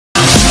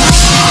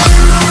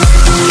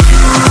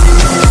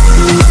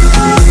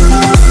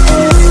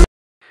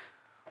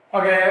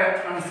Okay,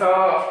 so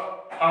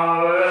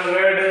we'll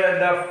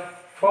read the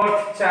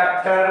fourth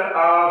chapter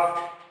of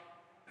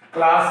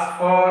class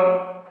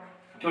 4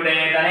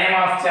 today. The name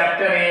of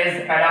chapter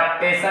is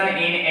Adaptation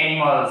in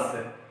Animals.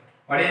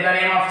 What is the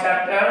name of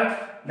chapter?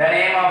 The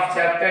name of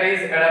chapter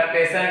is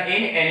Adaptation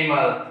in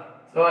Animals.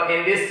 So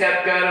in this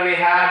chapter we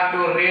have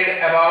to read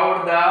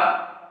about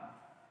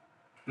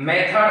the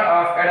method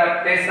of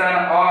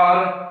adaptation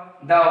or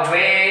the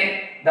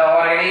way the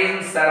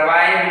organism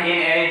survive in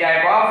any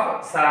type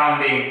of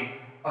surrounding.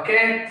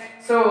 Okay,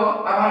 so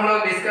अब हम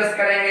लोग discuss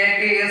करेंगे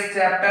कि इस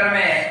chapter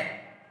में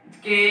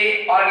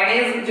कि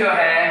organism जो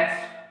है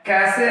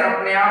कैसे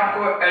अपने आप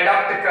को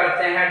एडॉप्ट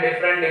करते हैं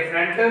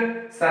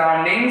डिफरेंट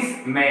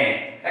सराउंडिंग्स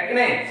में, है कि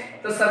नहीं।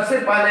 तो सबसे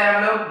पहले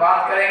हम लोग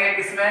बात करेंगे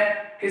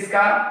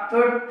किसका,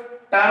 तो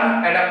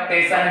टर्म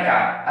एडप्टेशन का।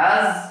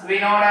 As we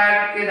know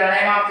that कि the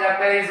name of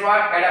chapter is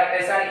what?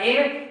 Adaptation in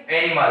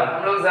Animal।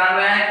 हम लोग जान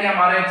रहे हैं कि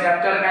हमारे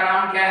चैप्टर का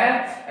नाम क्या है?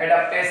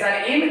 Adaptation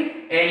in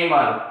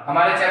Animal।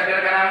 हमारे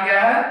चैप्टर का नाम क्या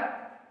है?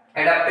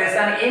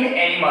 Adaptation in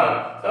Animal।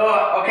 So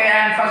okay,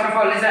 and first of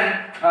all listen,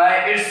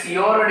 it's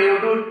your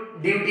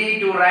duty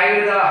to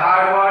write the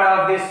hard word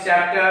of this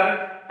chapter,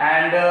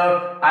 and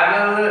I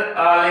will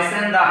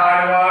listen the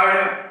hard word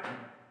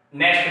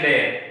next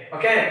day।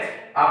 Okay,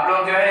 आप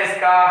लोग जो है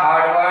इसका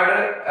hard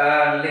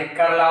word लिख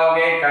कर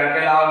लाओगे, करके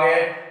लाओगे,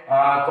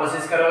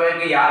 कोशिश करोगे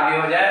कि याद भी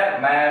हो जाए।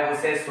 मैं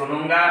उसे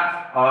सुनूंगा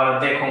और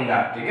देखूंगा,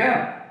 ठीक है।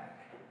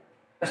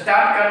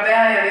 स्टार्ट करते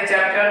हैं यदि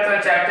चैप्टर,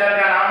 तो चैप्टर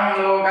का नाम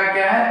हम लोगों का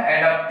क्या है?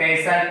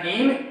 Adaptation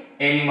in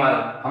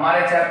animal.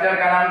 हमारे चैप्टर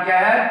का नाम क्या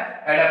है?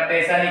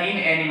 Adaptation in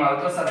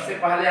animal. तो सबसे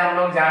पहले हम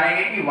लोग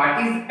जानेंगे कि व्हाट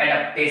इज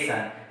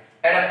एडप्टेशन।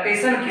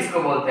 एडप्टेशन किसको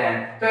बोलते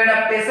हैं? तो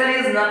adaptation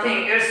is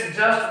nothing, it's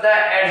just the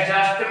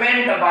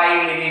adjustment by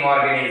living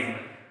organism,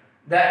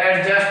 the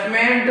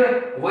adjustment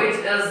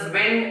which is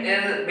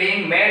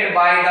being made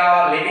by the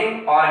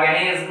living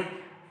organism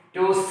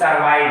to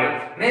survive.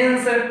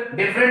 Means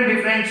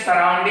different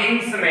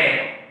surroundings में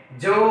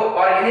जो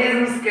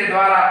ऑर्गेनिज्म्स के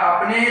द्वारा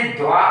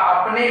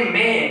अपने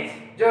में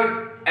जो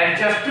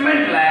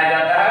एडजस्टमेंट लाया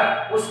जाता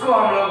है उसको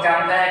हम लोग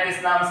जानते हैं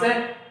किस नाम से?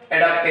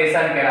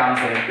 एडप्टेशन के नाम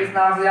से। किस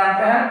नाम से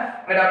जानते हैं?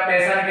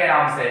 एडप्टेशन के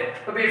नाम से।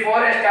 तो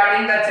before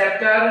starting the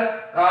chapter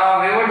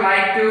we would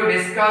like to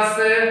discuss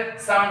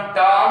some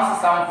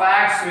terms, some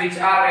facts which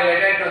are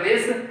related to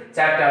this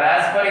chapter.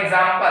 As for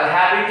example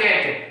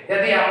habitat.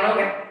 यदि हम लोग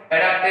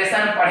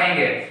एडप्टेशन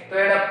पढ़ेंगे तो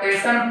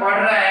एडप्टेशन पढ़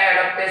रहे हैं,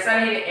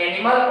 एडप्टेशन इन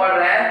एनिमल पढ़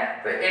रहे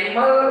हैं, तो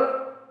एनिमल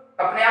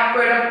अपने आप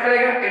को एडप्ट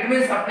करेगा, इट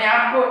मींस अपने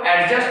आप को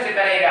एडजस्ट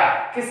करेगा।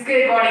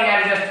 किसके अकॉर्डिंग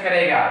एडजस्ट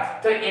करेगा?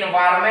 तो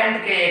एनवायरनमेंट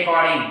के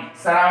अकॉर्डिंग,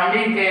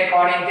 सराउंडिंग के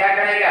अकॉर्डिंग क्या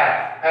करेगा?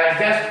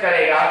 एडजस्ट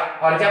करेगा।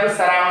 और जब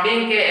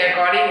सराउंडिंग के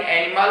अकॉर्डिंग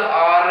एनिमल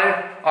और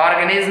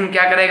ऑर्गेनिज्म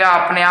क्या करेगा?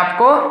 अपने आप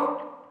को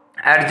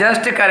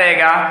एडजस्ट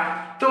करेगा।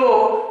 तो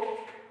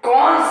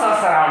कौन सा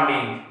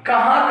सराउंडिंग,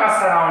 कहां का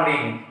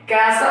सराउंडिंग,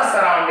 कैसा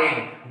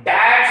surrounding?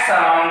 That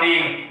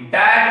surrounding,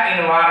 that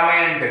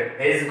environment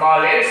is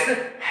called its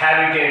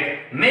habitat,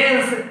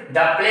 means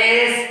the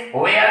place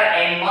where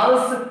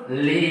animals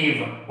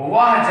live।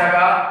 वह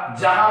जगह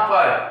जहां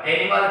पर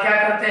एनिमल क्या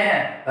करते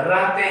हैं?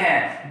 रहते हैं।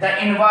 The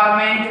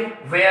environment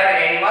where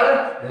animal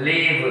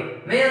live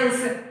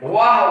means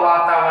वह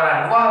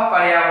वातावरण, वह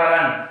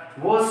पर्यावरण,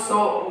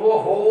 वो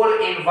होल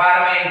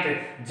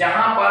एनवायरनमेंट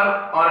जहां पर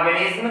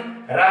ऑर्गेनिज्म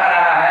रह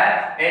रहा है,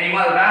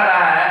 एनिमल रह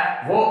रहा है,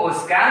 वो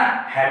उसका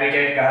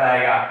हैबिटेट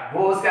कहलाएगा।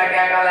 वो उसका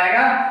क्या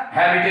कहलाएगा?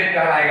 हैबिटेट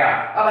कहलाएगा।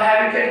 अब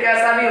हैबिटेट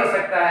कैसा भी हो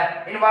सकता है,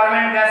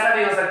 एनवायरनमेंट कैसा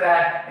भी हो सकता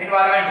है।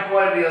 एनवायरनमेंट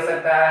कोल्ड भी हो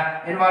सकता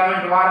है,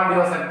 एनवायरनमेंट वार्म भी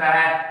हो सकता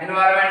है,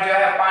 एनवायरनमेंट जो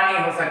है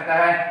पानी हो सकता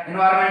है,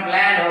 एनवायरनमेंट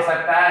लैंड हो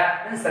सकता है,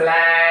 means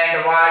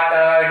land,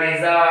 water,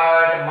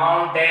 dessert,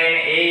 mountain,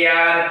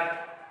 air,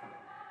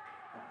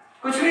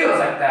 कुछ भी हो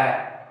सकता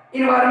है।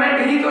 इन्वायरमेंट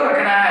ही तो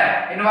रखना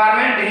है,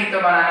 इन्वायरमेंट ही तो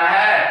बनाना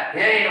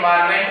है। ये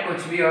इन्वायरमेंट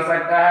कुछ भी हो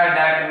सकता है।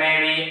 That may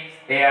be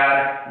air,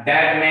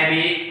 that may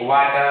be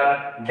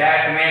water,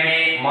 that may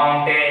be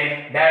mountain,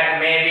 that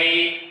may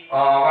be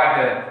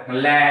water,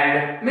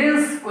 land,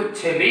 means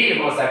कुछ भी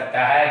हो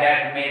सकता है।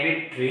 That may be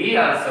tree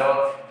also,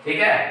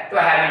 ठीक है। तो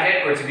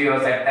हैबिटेट कुछ भी हो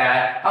सकता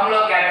है। हम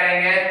लोग क्या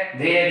करेंगे?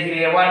 धीरे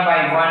धीरे one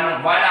by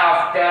one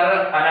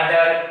after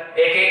another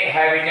एक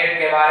हैबिटेट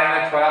के बारे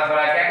में थोड़ा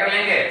क्या कर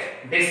लेंगे?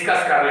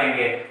 डिस्कस कर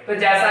लेंगे। तो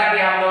जैसा कि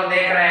हम लोग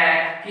देख रहे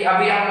हैं कि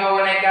अभी हम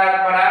लोगों ने क्या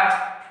पढ़ा?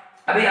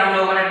 अभी हम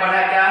लोगों ने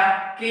पढ़ा क्या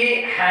कि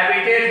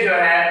हैबिटेट जो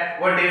है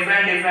वो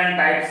डिफरेंट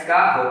टाइप्स का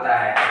होता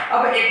है।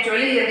 अब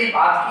एक्चुअली यदि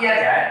बात किया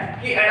जाए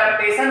कि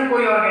एडप्टेशन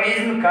कोई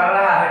ऑर्गेनिज्म कर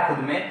रहा है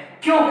खुद में,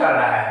 क्यों कर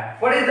रहा है?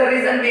 What is the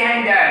reason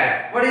behind that?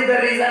 What is the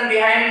reason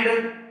behind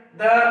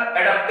the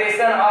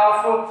adaptation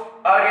of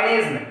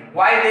organism?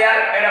 Why they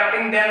are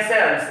adapting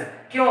themselves?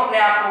 क्यों अपने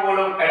आप को वो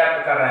लोग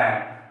एडप्ट कर रहे हैं?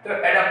 तो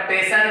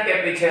एडप्टेशन के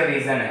पीछे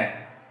रीजन है।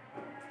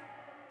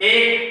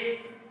 एक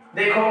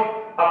देखो,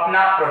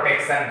 अपना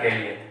प्रोटेक्शन के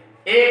लिए,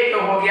 एक तो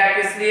हो गया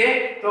किस लिए,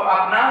 तो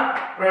अपना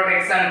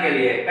प्रोटेक्शन के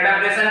लिए।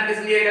 एडाप्टेशन किस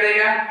लिए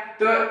करेगा,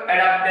 तो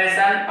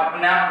एडाप्टेशन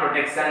अपना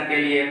प्रोटेक्शन के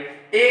लिए।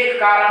 एक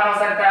कारण हो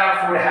सकता है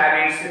फूड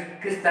हैबिट्स,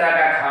 किस तरह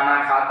का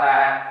खाना खाता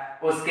है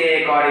उसके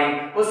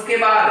अकॉर्डिंग। उसके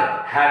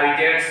बाद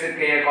हैबिटेट्स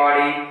के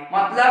अकॉर्डिंग,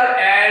 मतलब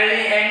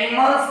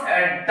animals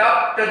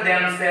adopt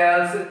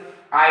themselves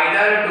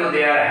either to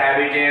their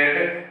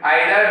habitat,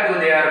 either to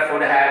their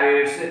food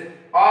habits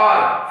और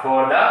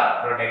फॉर द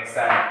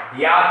प्रोटेक्शन।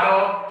 या तो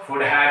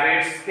फूड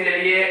हैबिट्स के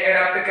लिए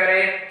एडॉप्ट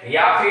करे,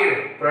 या फिर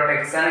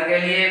प्रोटेक्शन के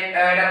लिए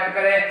एडॉप्ट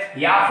करे,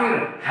 या फिर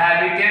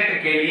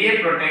हैबिटेट के लिए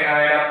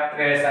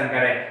एडॉप्टेशन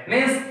करे।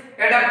 मींस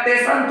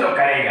एडॉप्टेशन तो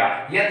करेगा,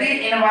 यदि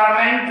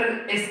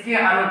इन्वायरमेंट इसके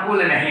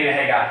अनुकूल नहीं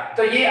रहेगा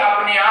तो ये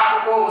अपने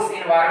आप को उस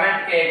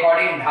इन्वायरमेंट के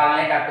अकॉर्डिंग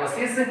ढालने का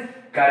कोशिश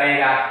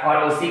करेगा,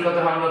 और उसी को तो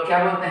हम लोग क्या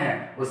बोलते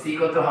हैं, उसी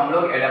को तो हम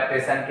लोग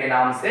एडॉप्टेशन के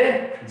नाम से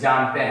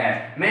जानते हैं।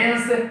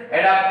 मींस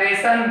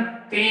एडॉप्टेशन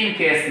 3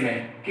 केस में,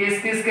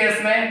 किस किस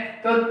केस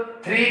में, तो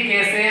 3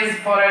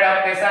 cases for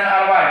adaptation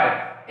are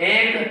what.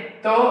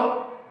 एक तो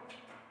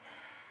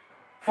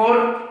फॉर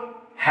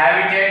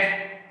हैबिटेट,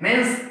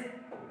 मींस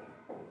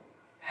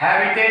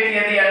हैबिटेट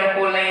यदि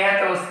अनुकूल नहीं है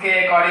तो उसके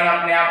अकॉर्डिंग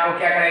अपने आप को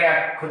क्या करेगा,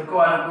 खुद को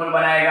अनुकूल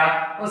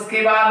बनाएगा।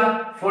 उसके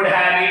बाद फूड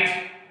हैबिट,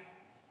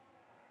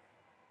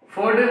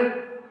 फूड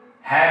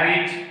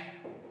हैबिट,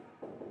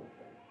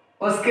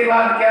 उसके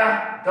बाद क्या,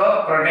 तो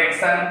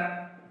प्रोटेक्शन।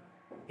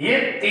 ये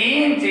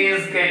 3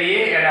 चीज के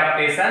लिए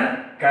एडाप्टेशन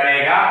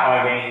करेगा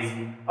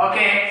ऑर्गेनिज्म।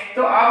 ओके,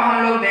 तो अब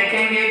हम लोग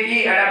देखेंगे कि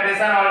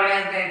एडाप्टेशन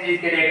ऑर्गेनिज्म किस चीज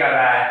के लिए कर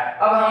रहा है।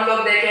 अब हम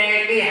लोग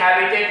देखेंगे कि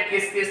हैबिटेट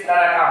किस किस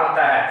तरह का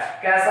होता है,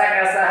 कैसा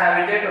कैसा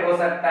हैबिटेट हो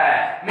सकता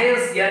है।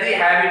 मींस यदि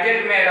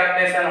हैबिटेट में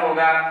एडाप्टेशन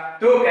होगा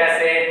तो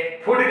कैसे,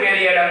 फूड के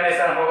लिए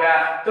एडाप्टेशन होगा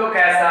तो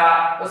कैसा,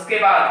 उसके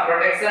बाद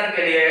प्रोटेक्शन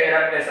के लिए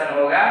एडाप्टेशन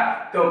होगा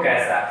तो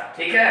कैसा।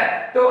 ठीक है,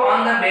 तो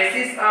on the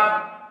basis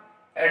of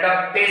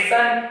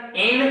adaptation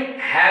in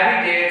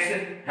habitats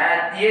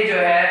है, ये जो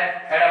है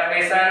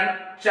एडाप्टेशन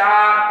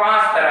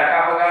 4-5 तरह का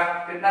होगा।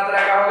 कितना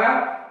तरह का होगा,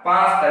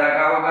 5 तरह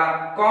का होगा।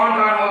 कौन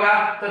कौन होगा,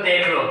 तो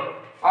देख लो।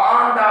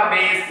 ऑन द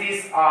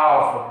बेसिस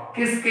ऑफ,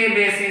 किसके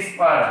बेसिस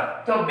पर,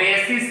 तो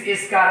बेसिस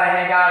इसका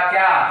रहेगा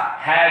क्या,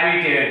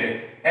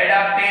 habitat.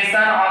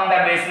 Adaptation on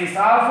the basis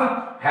of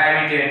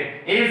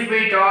habitat. If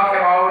we talk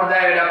about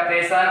the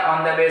adaptation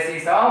on the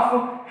basis of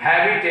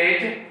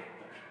habitat,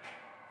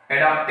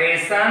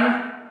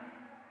 adaptation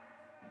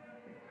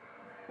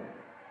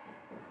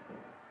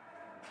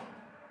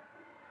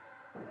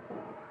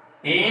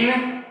in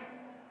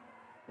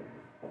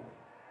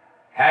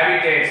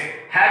habitats,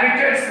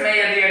 habitats में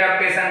यदि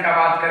एडाप्टेशन का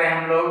बात करें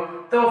हम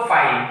लोग तो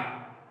 5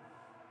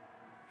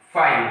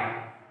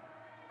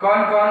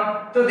 कौन कौन,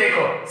 तो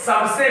देखो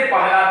सबसे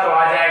पहला तो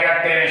आ जाएगा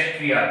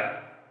टेरेस्ट्रियल।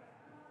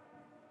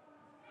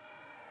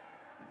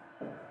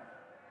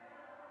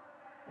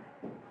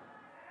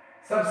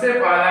 सबसे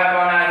पहला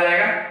कौन आ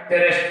जाएगा,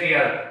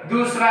 टेरेस्ट्रियल।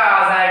 दूसरा आ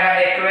जाएगा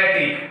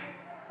एक्वेटिक,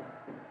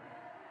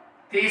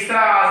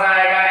 तीसरा आ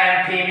जाएगा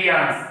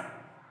एम्फीबियंस,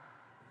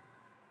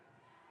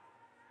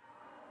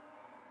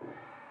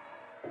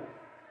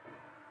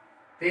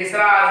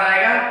 तीसरा आ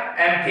जाएगा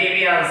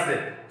एम्फीबियंस,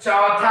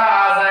 चौथा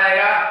आ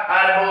जाएगा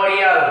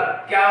अर्बोरियल।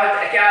 क्या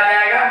क्या आ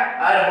जाएगा,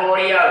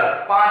 अर्बोरियल।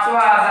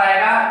 पांचवा आ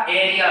जाएगा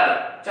एरियल।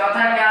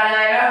 चौथा क्या आ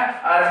जाएगा,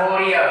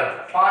 अर्बोरियल।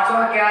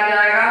 पांचवा क्या आ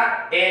जाएगा,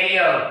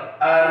 एरियल,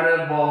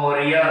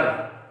 अर्बोरियल।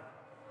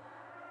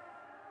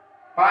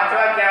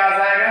 पांचवा क्या आ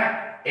जाएगा,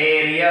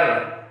 एरियल।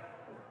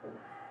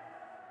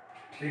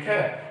 ठीक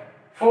है,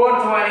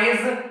 4th one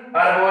is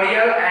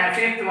arboreal and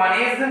 5th one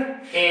is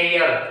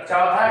aerial।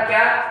 चौथा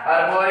क्या,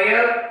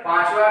 arboreal,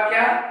 पांचवा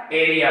क्या,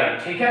 aerial।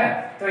 ठीक है,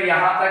 तो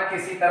यहां तक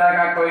किसी तरह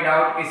का कोई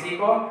डाउट किसी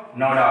को,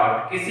 नो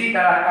डाउट, किसी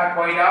तरह का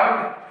कोई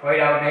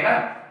डाउट नहीं ना।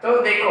 तो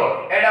देखो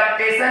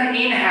एडाप्टेशन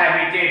इन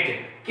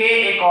हैबिटेट के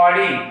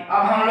अकॉर्डिंग,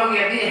 अब हम लोग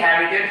यदि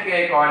हैबिटेट के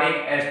अकॉर्डिंग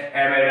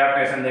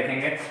एडाप्टेशन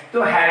देखेंगे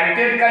तो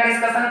हैबिटेट का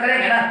डिस्कशन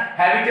करेंगे ना।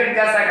 हैबिटेट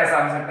कैसा कैसा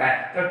हो सकता है,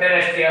 तो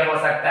टेरेस्ट्रियल हो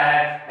सकता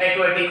है,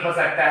 एक्वेटिक हो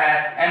सकता है,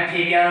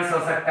 एम्फीबियंस हो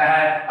सकता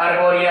है,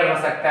 अर्बोरियल हो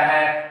सकता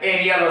है,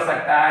 एरियल हो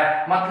सकता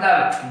है,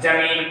 मतलब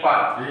जमीन पर,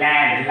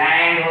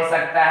 लैंड हो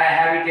सकता है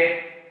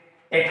हैबिटेट।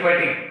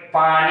 एक्वेटिक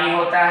पानी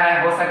होता है,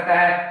 हो सकता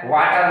है,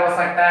 वाटर हो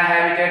सकता है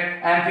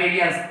हैबिटेट।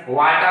 एम्फीबियंस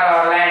वाटर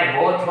और लैंड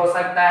बोथ हो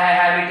सकता है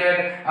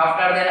habitat.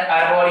 After then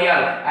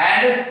arboreal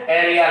and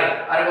aerial,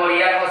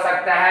 arboreal हो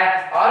सकता है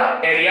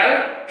और एरियल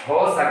हो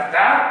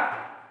सकता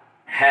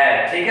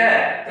है। ठीक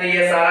है, तो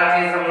ये सारा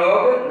चीज हम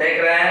लोग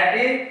देख रहे हैं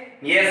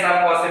कि ये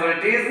सब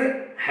पॉसिबिलिटीज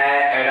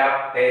है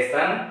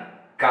एडाप्टेशन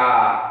का।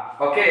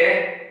 ओके,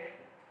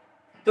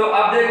 तो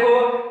अब देखो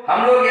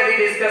हम लोग यदि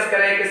डिस्कस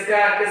करें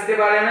किसके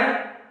बारे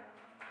में,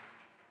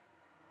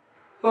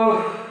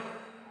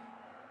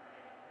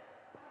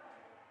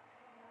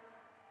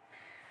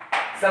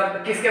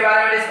 सब किसके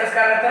बारे में डिस्कस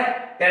कर रहे थे,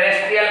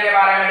 टेरेस्ट्रियल के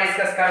बारे में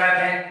डिस्कस कर रहे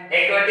थे,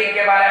 एक्वेटिक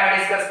के बारे में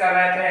डिस्कस कर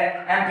रहे थे,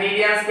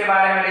 एम्फीबियंस के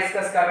बारे में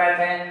डिस्कस कर रहे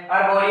थे,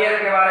 आर्बोरियल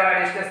के बारे में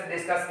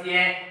डिस्कस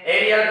किए,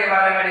 एरियल के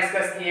बारे में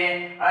डिस्कस किए।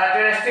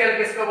 टेरेस्ट्रियल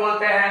किसको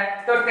बोलते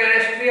हैं? तो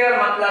टेरेस्ट्रियल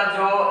मतलब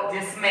जो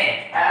जिसमें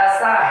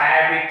ऐसा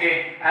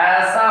हैबिटेट,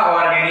 ऐसा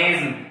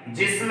ऑर्गेनिज्म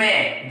जिसने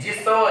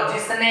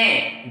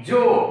जो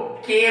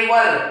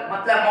केवल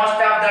मतलब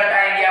मोस्ट ऑफ द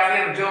टाइम या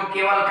फिर जो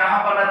केवल कहां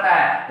पर रहता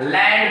है?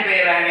 लैंड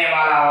पे रहने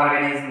वाला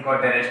ऑर्गेनिज्म को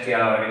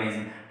टेरेस्ट्रियल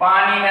ऑर्गेनिज्म,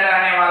 पानी में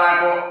रहने वाला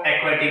को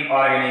एक्वेटिक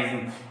ऑर्गेनिज्म,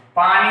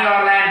 पानी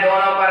और लैंड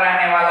दोनों पर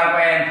रहने वाला को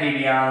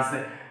एम्फीबियंस,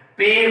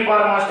 पेड़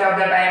पर मोस्ट ऑफ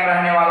द टाइम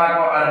रहने वाला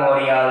को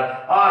आर्बोरियल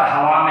और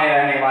हवा में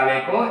रहने वाले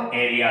को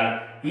एरियल।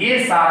 ये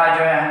सारा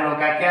जो है हम लोग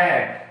का क्या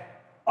है?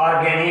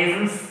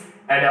 ऑर्गेनिज्म्स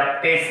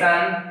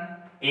एडाप्टेशन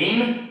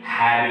इन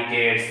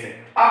हैबिटेट्स।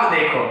 अब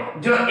देखो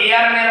जो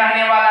एयर में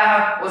रहने वाला है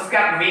उसका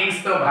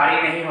विंग्स तो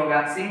भारी नहीं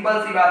होगा, सिंपल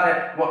सी बात है,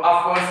 वो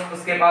ऑफ कोर्स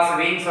उसके पास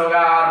विंग्स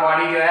होगा और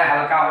बॉडी जो है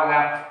हल्का होगा,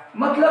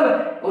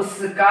 मतलब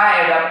उसका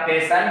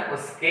एडाप्टेशन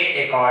उसके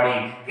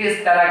अकॉर्डिंग,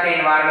 किस तरह के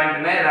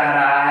एनवायरनमेंट में रह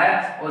रहा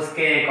है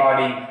उसके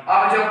अकॉर्डिंग।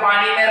 अब जो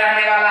पानी में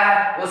रहने वाला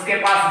है उसके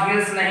पास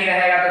गिल्स नहीं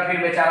रहेगा तो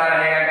फिर बेचारा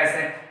रहेगा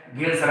कैसे?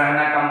 गिल्स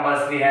रहना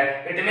कंपल्सरी है,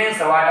 इट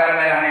मींस वाटर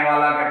में रहने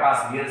वाला के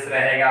पास गिल्स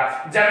रहेगा,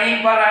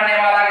 जमीन पर रहने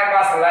वाला के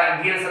पास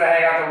गिल्स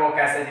रहेगा तो वो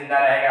कैसे जिंदा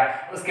रहेगा?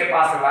 उसके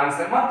पास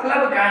लंग्स।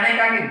 मतलब कहने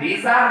का कि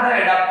these are the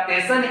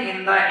adaptation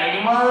in the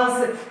animals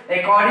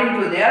according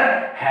to their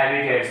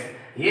habitats.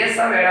 ये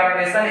सब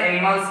एडाप्टेशन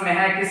एनिमल्स में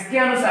है किसके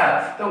अनुसार?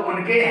 तो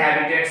उनके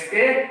हैबिटेट्स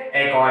के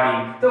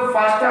अकॉर्डिंग। तो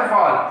फर्स्ट ऑफ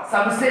ऑल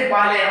सबसे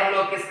पहले हम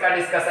लोग किसका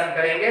डिस्कशन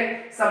करेंगे?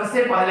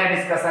 सबसे पहले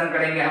डिस्कशन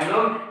करेंगे हम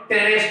लोग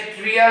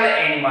टेरेस्ट्रियल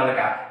एनिमल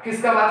का।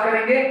 किसका बात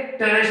करेंगे?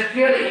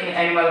 टेरेस्ट्रियल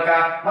एनिमल का,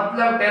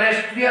 मतलब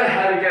टेरेस्ट्रियल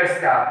हैबिटेट्स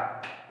का,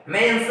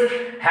 means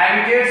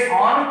habitats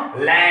on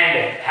land,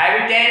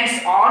 habitants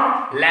on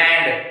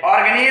land,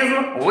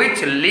 organism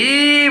which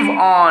live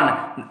on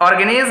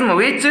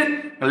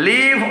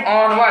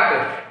what?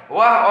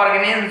 वह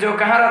ऑर्गेनिज्म जो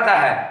कहाँ रहता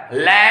है?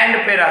 लैंड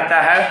पे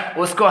रहता है,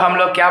 उसको हम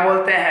लोग क्या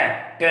बोलते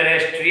हैं?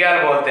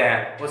 टेरेस्ट्रियल बोलते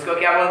हैं। उसको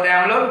क्या बोलते हैं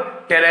हम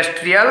लोग?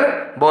 टेरेस्ट्रियल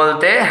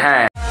बोलते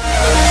हैं।